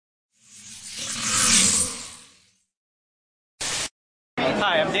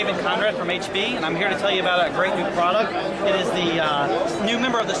Hi, I'm David Conrad from HP, and I'm here to tell you about a great new product. It is the new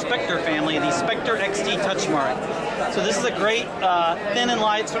member of the Spectre family, the Spectre XT TouchSmart. So this is a great thin and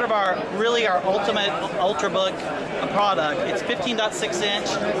light, sort of our ultimate Ultrabook product. It's 15.6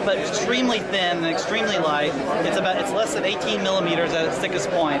 inch, but extremely thin and extremely light. It's less than 18 millimeters at its thickest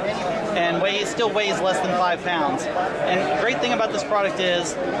point, and still weighs less than 5 pounds. And the great thing about this product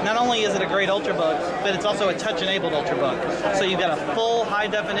is not only is it a great Ultrabook, but it's also a touch-enabled Ultrabook. So you've got a full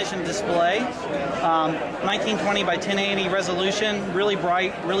high-definition display, 1920 by 1080 resolution, really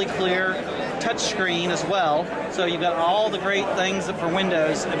bright, really clear, touch screen as well. So you've got all the great things for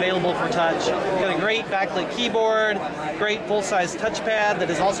Windows available for touch. You've got a great backlit keyboard, great full-size touchpad that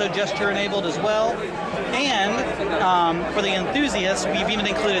is also gesture-enabled as well. And for the enthusiasts, we've even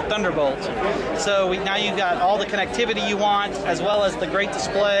included Thunderbolt. So now you've got all the connectivity you want, as well as the great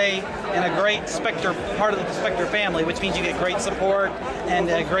display and a great Spectre, part of the Spectre family, which means you get great support and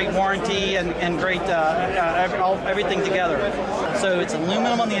great warranty and great everything together. So it's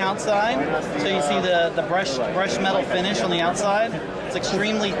aluminum on the outside, so you see the brushed metal finish on the outside. It's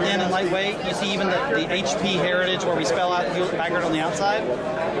extremely thin and lightweight. You see even the HP heritage where we spell out Hewlett Packard on the outside.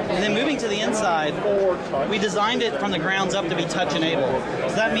 And then moving to the inside, we designed it from the grounds up to be touch enabled.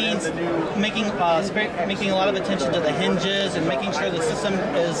 So that means making a lot of attention to the hinges and making sure the system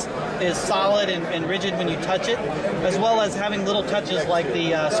is solid and rigid when you touch it, as well as having little touches like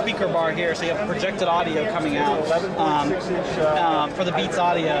the speaker bar here, so you have projected audio coming out for the Beats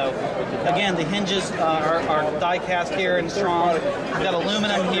audio. Again, the hinges are die cast here and strong. We've got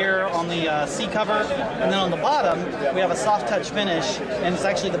aluminum here on the C cover, and then on the bottom we have a soft touch finish, and it's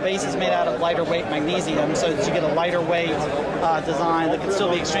actually the base is made out of lighter weight magnesium, so that you get a lighter weight design that can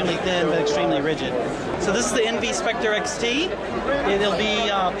still be extremely thin but extremely rigid. So this is the NV Spectre XT.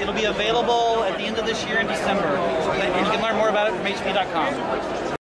 It'll be available at the end of this year in December, and you can learn more about it from HP.com.